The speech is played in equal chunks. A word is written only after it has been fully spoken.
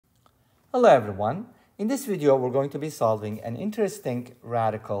Hello everyone. In this video, we're going to be solving an interesting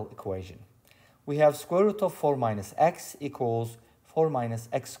radical equation. We have square root of 4 minus x equals 4 minus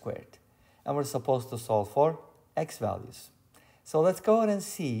x squared. And we're supposed to solve for x values. So let's go ahead and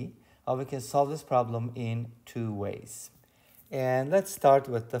see how we can solve this problem in two ways. And let's start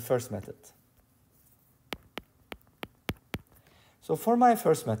with the first method. So for my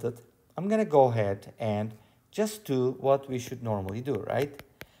first method, I'm going to go ahead and just do what we should normally do, right?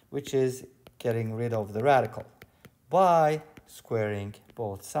 Which is getting rid of the radical by squaring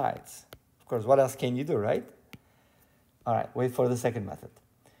both sides. Of course, what else can you do, right? All right, wait for the second method.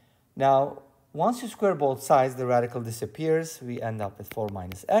 Now, once you square both sides, the radical disappears. We end up with 4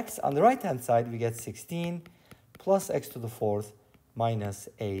 minus x. On the right-hand side, we get 16 plus x to the fourth minus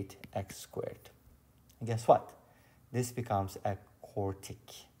 8x squared. And guess what? This becomes a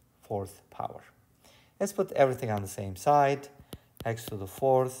quartic, fourth power. Let's put everything on the same side. X to the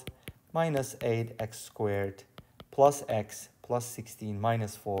fourth minus 8x squared plus x plus 16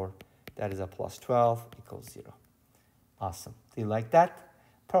 minus 4, that is a plus 12 equals 0. Awesome. Do you like that?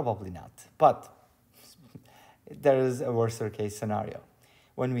 Probably not. But there is a worse case scenario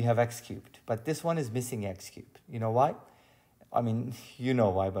when we have x cubed. But this one is missing x cubed. You know why? I mean, you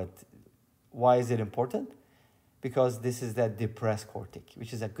know why, but why is it important? Because this is that depressed quartic,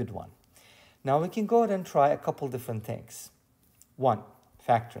 which is a good one. Now we can go ahead and try a couple different things. One,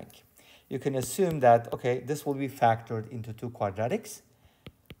 factoring. You can assume that, okay, this will be factored into two quadratics.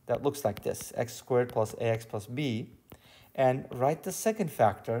 That looks like this, x squared plus ax plus b. And write the second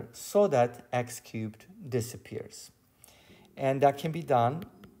factor so that x cubed disappears. And that can be done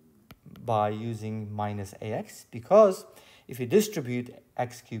by using minus ax, because if you distribute,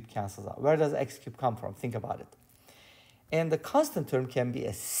 x cubed cancels out. Where does x cubed come from? Think about it. And the constant term can be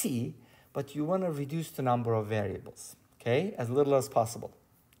a c, but you want to reduce the number of variables, okay, as little as possible.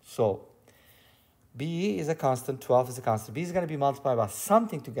 So b is a constant, 12 is a constant. B is going to be multiplied by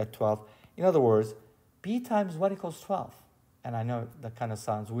something to get 12. In other words, b times 1 equals 12. And I know that kind of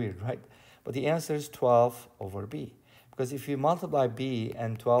sounds weird, right? But the answer is 12 over b. Because if you multiply b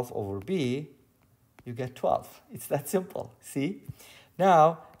and 12 over b, you get 12. It's that simple, see?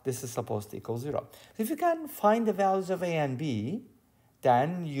 Now, this is supposed to equal 0. So if you can find the values of a and b,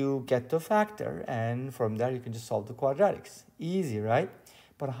 then you get the factor, and from there you can just solve the quadratics. Easy, right?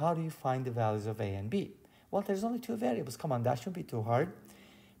 But how do you find the values of a and b? Well, there's only two variables. Come on, that shouldn't be too hard.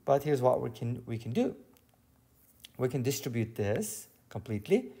 But here's what we can do. We can distribute this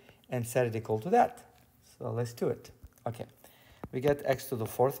completely and set it equal to that. So let's do it. Okay, we get x to the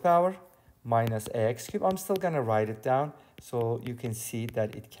fourth power minus ax cubed. I'm still going to write it down so you can see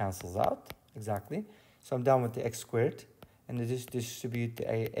that it cancels out. Exactly. So I'm done with the x squared. And just distribute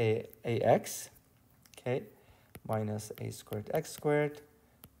the ax, okay, minus a squared x squared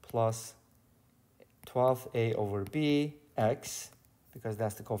plus 12a over b x, because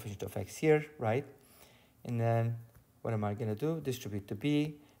that's the coefficient of x here, right? And then what am I going to do? Distribute the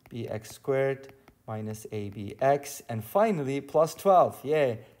bx squared minus abx, and finally plus 12.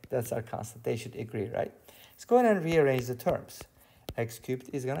 Yay, that's our constant. They should agree, right? Let's go ahead and rearrange the terms. X cubed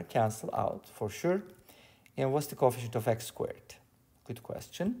is going to cancel out for sure. And what's the coefficient of x squared? Good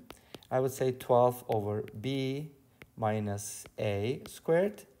question. I would say 12 over b minus a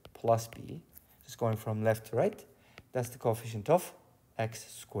squared plus b. Just going from left to right. That's the coefficient of x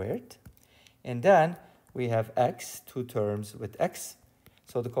squared. And then we have x, two terms with x.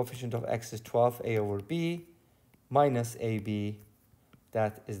 So the coefficient of x is 12a over b minus ab.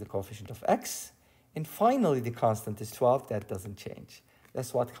 That is the coefficient of x. And finally, the constant is 12. That doesn't change.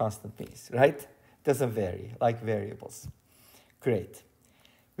 That's what constant means, right? Doesn't vary, like variables. Great.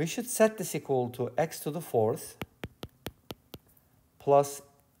 We should set this equal to x to the fourth plus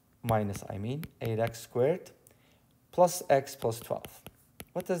minus, 8x squared plus x plus 12.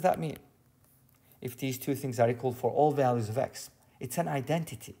 What does that mean? If these two things are equal for all values of x, it's an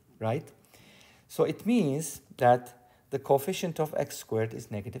identity, right? So it means that the coefficient of x squared is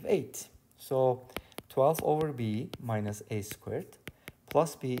negative 8. So 12 over b minus a squared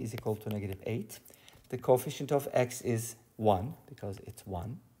plus b is equal to negative 8. The coefficient of x is 1, because it's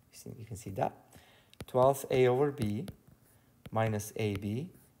 1. You can see that. 12a over b minus ab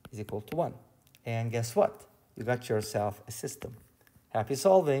is equal to 1. And guess what? You got yourself a system. Happy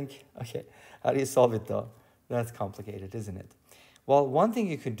solving. Okay, how do you solve it though? That's complicated, isn't it? Well, one thing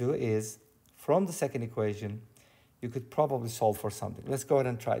you could do is, from the second equation, you could probably solve for something. Let's go ahead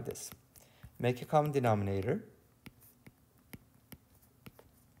and try this. Make a common denominator.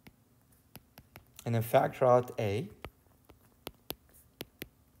 And then factor out a,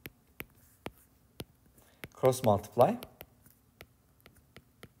 cross multiply,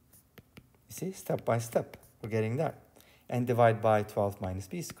 You see, step by step, we're getting there. And divide by 12 minus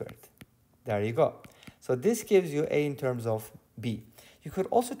b squared. There you go. So this gives you a in terms of b. You could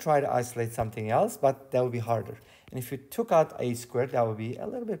also try to isolate something else, but that would be harder. And if you took out a squared, that would be a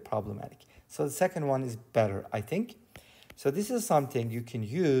little bit problematic. So the second one is better, I think. So this is something you can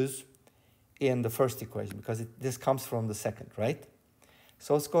use in the first equation because this comes from the second, right?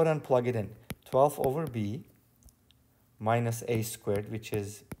 So let's go ahead and plug it in. 12 over b minus a squared, which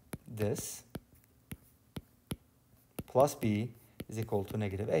is this, plus b is equal to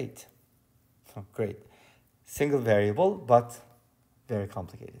negative 8. Oh, great. Single variable, but very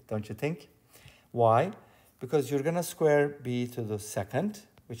complicated, don't you think? Why? Because you're going to square b to the second,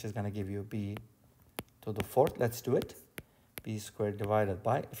 which is going to give you b to the fourth. Let's do it. B squared divided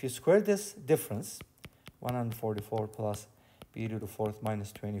by, if you square this difference, 144 plus b to the fourth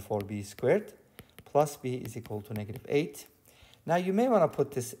minus 24b squared, plus b is equal to negative 8. Now you may want to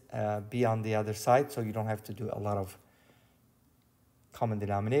put this b on the other side so you don't have to do a lot of common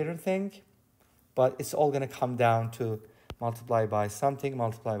denominator thing, but it's all going to come down to multiply by something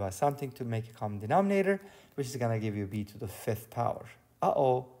to make a common denominator, which is going to give you b to the fifth power.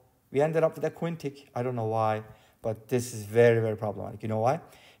 Uh-oh, we ended up with a quintic. I don't know why, but this is very, very problematic. You know why?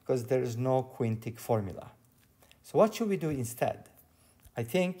 Because there is no quintic formula. So what should we do instead? I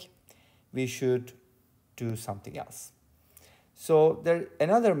think we should do something else. So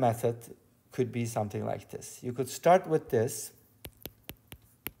another method could be something like this. You could start with this.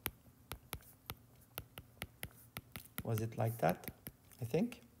 Was it like that? I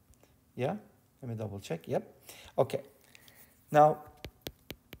think. Yeah? Let me double check. Yep. Okay. Now,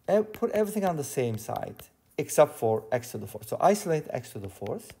 put everything on the same side except for x to the fourth. So isolate x to the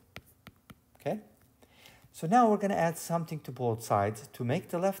fourth. Okay? So now we're going to add something to both sides to make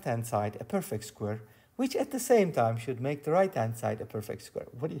the left-hand side a perfect square, which at the same time should make the right-hand side a perfect square.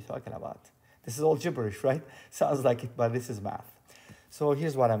 What are you talking about? This is all gibberish, right? Sounds like it, but this is math. So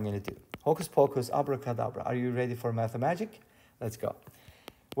here's what I'm going to do. Hocus pocus, abracadabra. Are you ready for math magic? Let's go.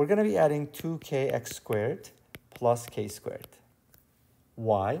 We're going to be adding 2kx squared plus k squared.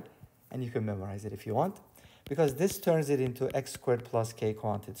 Why? And you can memorize it if you want. Because this turns it into x squared plus k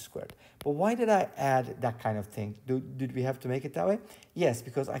quantity squared. But why did I add that kind of thing? Did we have to make it that way? Yes,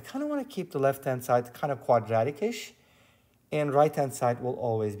 because I kind of want to keep the left-hand side kind of quadratic-ish. And right-hand side will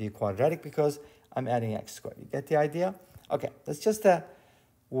always be quadratic because I'm adding x squared. You get the idea? Okay, that's just a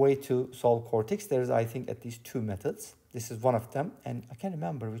way to solve quartics. There's, I think, at least two methods. This is one of them. And I can't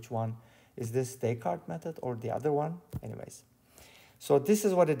remember which one. Is this Descartes method or the other one? Anyways. So this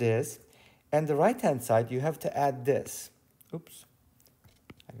is what it is. And the right-hand side, you have to add this. Oops.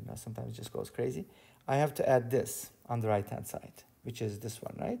 I don't know, sometimes it just goes crazy. I have to add this on the right-hand side, which is this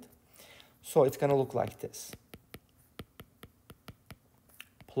one, right? So it's going to look like this.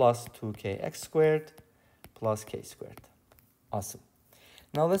 Plus 2kx squared plus k squared. Awesome.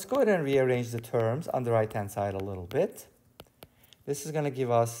 Now let's go ahead and rearrange the terms on the right-hand side a little bit. This is going to give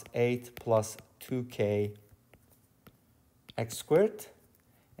us 8 plus 2k x squared.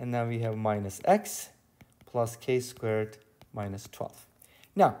 And now we have minus x plus k squared minus 12.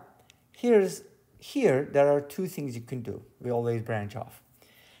 Now, here there are two things you can do. We always branch off.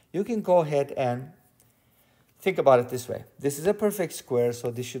 You can go ahead and think about it this way. This is a perfect square,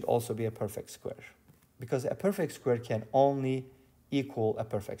 so this should also be a perfect square. Because a perfect square can only equal a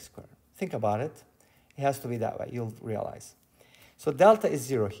perfect square. Think about it. It has to be that way. You'll realize. So delta is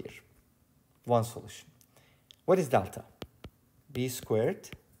 0 here. One solution. What is delta? B squared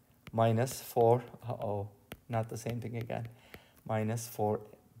minus 4, not the same thing again, minus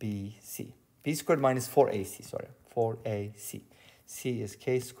 4bc. B squared minus 4ac, sorry, 4ac. C is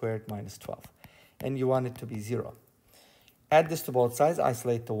k squared minus 12. And you want it to be 0. Add this to both sides,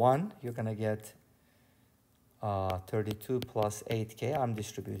 isolate the 1. You're going to get 32 plus 8k. I'm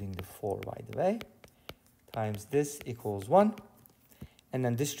distributing the 4, by the way. Times this equals 1. And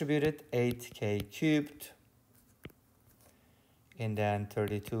then distribute it, 8k cubed. And then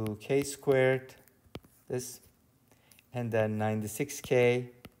 32k squared, this, and then 96k,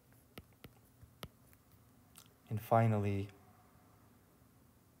 and finally,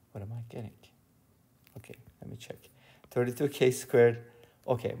 what am I getting? Okay, let me check. 32k squared,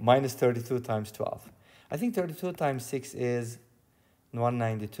 okay, minus 32 times 12. I think 32 times 6 is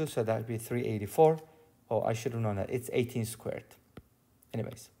 192, so that would be 384. Oh, I should have known that. It's 18 squared.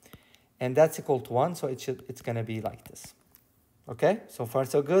 Anyways, and that's equal to 1, so it's going to be like this. Okay, so far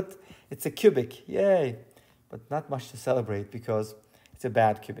so good. It's a cubic, yay. But not much to celebrate because it's a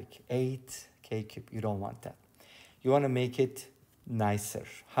bad cubic. 8k cubed, you don't want that. You want to make it nicer.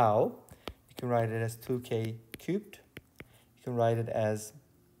 How? You can write it as 2k cubed. You can write it as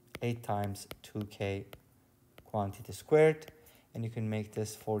 8 times 2k quantity squared, and you can make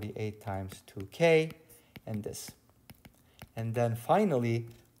this 48 times 2k, and this. And then finally,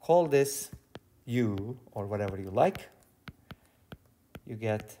 call this u, or whatever you like. You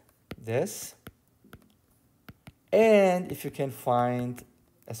get this. And if you can find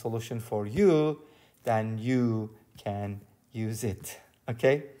a solution for u, then you can use it,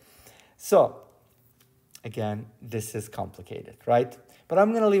 okay? So, again, this is complicated, right? But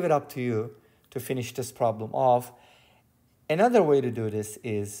I'm going to leave it up to you to finish this problem off. Another way to do this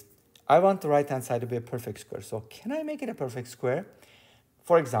is, I want the right-hand side to be a perfect square. So can I make it a perfect square?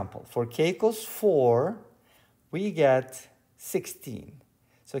 For example, for k equals 4, we get 16.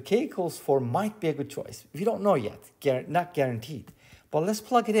 So k equals 4 might be a good choice. We don't know yet, not guaranteed. But let's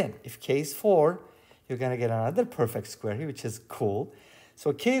plug it in. If k is 4, you're going to get another perfect square here, which is cool.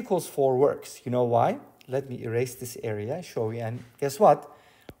 So k equals 4 works. You know why? Let me erase this area, show you. And guess what?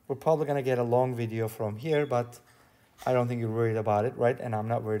 We're probably going to get a long video from here, but I don't think you're worried about it, right? And I'm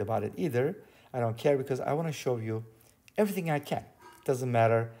not worried about it either. I don't care because I want to show you everything I can. It doesn't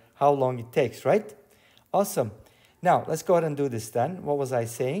matter how long it takes, right? Awesome. Now, let's go ahead and do this then. What was I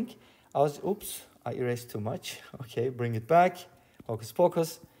saying? Oops, I erased too much. Okay, bring it back. Hocus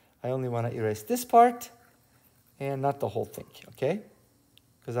pocus. I only want to erase this part and not the whole thing, okay?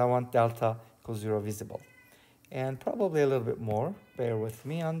 Because I want delta equals 0 visible. And probably a little bit more. Bear with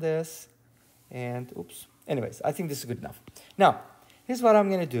me on this. And oops. Anyways, I think this is good enough. Now, here's what I'm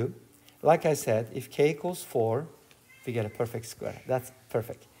going to do. Like I said, if k equals 4, we get a perfect square. That's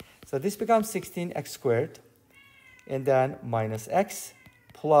perfect. So this becomes 16x squared. And then minus x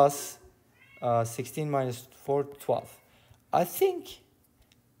plus 16 minus 4, 12. I think,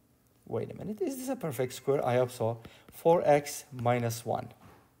 wait a minute, is this a perfect square? I hope so. 4x minus 1.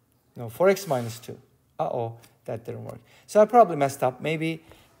 No, 4x minus 2. Uh-oh, that didn't work. So I probably messed up. Maybe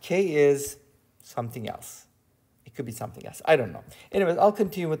k is something else. It could be something else. I don't know. Anyways, I'll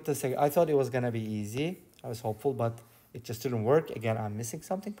continue with the second. I thought it was going to be easy. I was hopeful, but it just didn't work. Again, I'm missing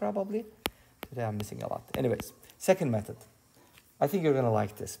something probably. Today I'm missing a lot. Anyways, second method. I think you're going to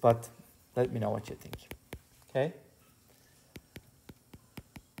like this, but let me know what you think. Okay?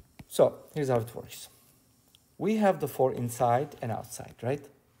 So, here's how it works. We have the 4 inside and outside, right?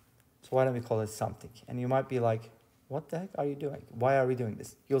 So why don't we call it something? And you might be like, what the heck are you doing? Why are we doing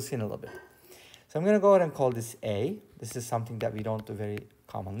this? You'll see in a little bit. So I'm going to go ahead and call this A. This is something that we don't do very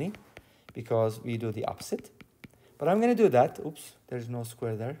commonly because we do the opposite. But I'm going to do that. Oops, there's no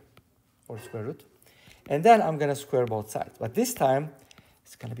square there or square root. And then I'm going to square both sides. But this time,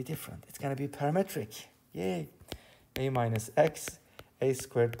 it's going to be different. It's going to be parametric. Yay. A minus x, a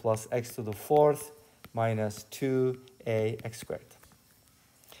squared plus x to the 4th minus 2ax squared.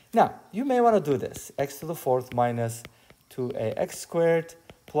 Now, you may want to do this. X to the 4th minus 2ax squared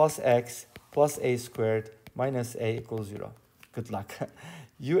plus x plus a squared minus a equals 0. Good luck.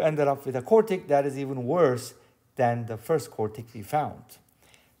 You ended up with a quartic that is even worse than the first quartic we found.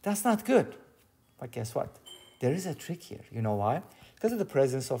 That's not good. But guess what? There is a trick here. You know why? Because of the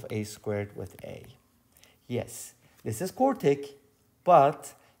presence of a squared with a. Yes, this is quartic,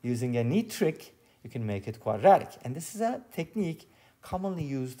 but using a neat trick, you can make it quadratic. And this is a technique commonly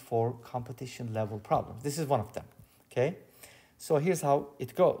used for competition level problems. This is one of them, okay? So here's how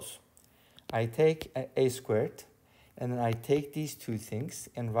it goes. I take a squared, and then I take these two things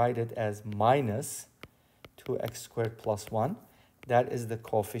and write it as minus 2x squared plus 1. That is the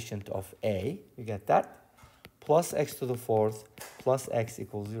coefficient of a. You get that? Plus x to the 4th plus x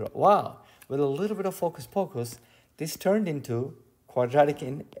equals 0. Wow. With a little bit of focus pocus, this turned into quadratic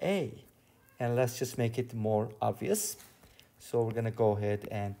in a. And let's just make it more obvious. So we're going to go ahead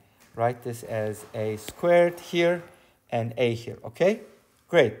and write this as a squared here and a here. Okay?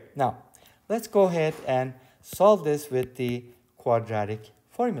 Great. Now, let's go ahead and solve this with the quadratic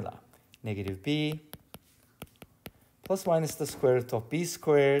formula. Negative b plus minus the square root of b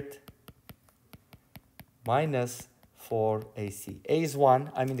squared minus 4ac. A is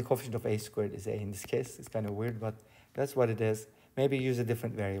 1. I mean, the coefficient of a squared is a in this case. It's kind of weird, but that's what it is. Maybe use a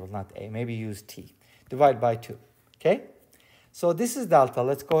different variable, not a. Maybe use t. Divide by 2. Okay? So this is delta.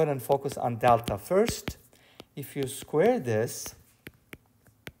 Let's go ahead and focus on delta first. If you square this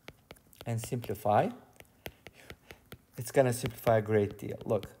and simplify, it's going to simplify a great deal.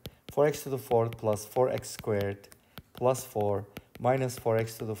 Look, 4x to the 4th plus 4x squared plus 4 minus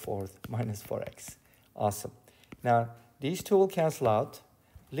 4x to the 4th minus 4x. Awesome. Now, these two will cancel out,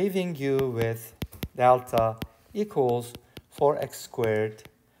 leaving you with delta equals 4x squared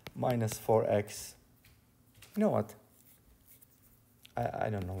minus 4x. You know what? I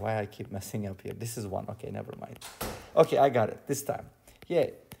don't know why I keep messing up here. This is 1. Okay, never mind. Okay, I got it this time.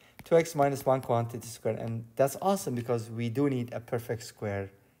 Yay. 2x minus 1 quantity squared. And that's awesome because we do need a perfect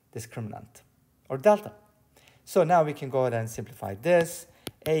square discriminant, or delta. So now we can go ahead and simplify this.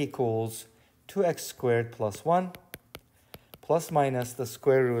 A equals 2x squared plus 1 plus minus the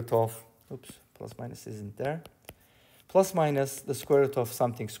square root of, oops, plus minus isn't there, plus minus the square root of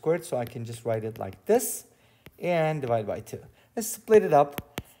something squared, so I can just write it like this, and divide by 2. Let's split it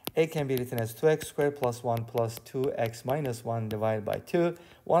up. A can be written as 2x squared plus 1 plus 2x minus 1 divided by 2.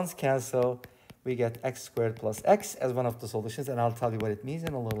 Once cancel, we get x squared plus x as one of the solutions, and I'll tell you what it means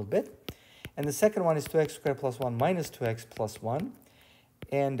in a little bit. And the second one is 2x squared plus 1 minus 2x plus 1,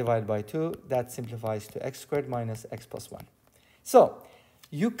 and divided by 2. That simplifies to x squared minus x plus 1. So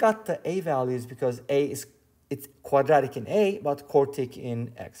you got the a values because it's quadratic in a, but quartic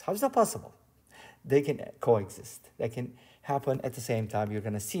in x. How is that possible? They can coexist. They can happen at the same time. You're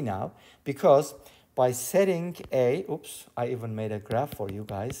going to see now, because by setting a, oops, I even made a graph for you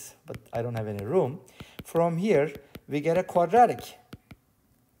guys, but I don't have any room. From here, we get a quadratic,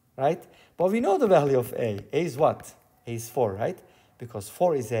 right? But we know the value of a. A is what? A is 4, right? Because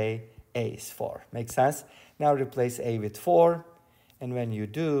 4 is a is 4. Makes sense? Now replace a with 4, and when you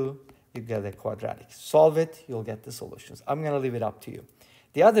do, you get a quadratic. Solve it, you'll get the solutions. I'm going to leave it up to you.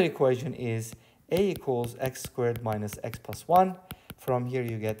 The other equation is a equals x squared minus x plus 1. From here,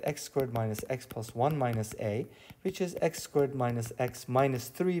 you get x squared minus x plus 1 minus a, which is x squared minus x minus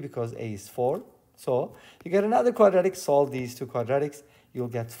 3 because a is 4. So you get another quadratic. Solve these two quadratics. You'll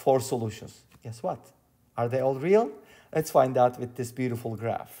get 4 solutions. Guess what? Are they all real? Let's find out with this beautiful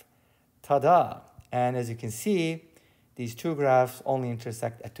graph. Ta-da! And as you can see, these two graphs only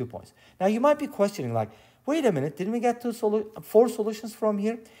intersect at 2 points. Now you might be questioning, like, wait a minute, didn't we get 4 solutions from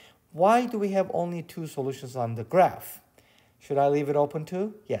here? Why do we have only 2 solutions on the graph? Should I leave it open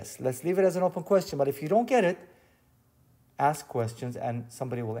too? Yes, let's leave it as an open question. But if you don't get it, ask questions and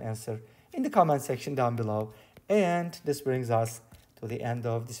somebody will answer in the comment section down below. And this brings us to the end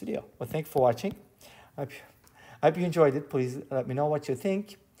of this video. Well, thank you for watching. I hope you enjoyed it. Please let me know what you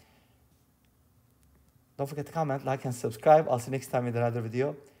think. Don't forget to comment, like, and subscribe. I'll see you next time with another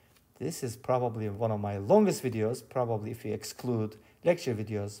video. This is probably one of my longest videos, probably if you exclude lecture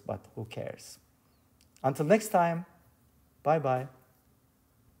videos, but who cares? Until next time, bye-bye.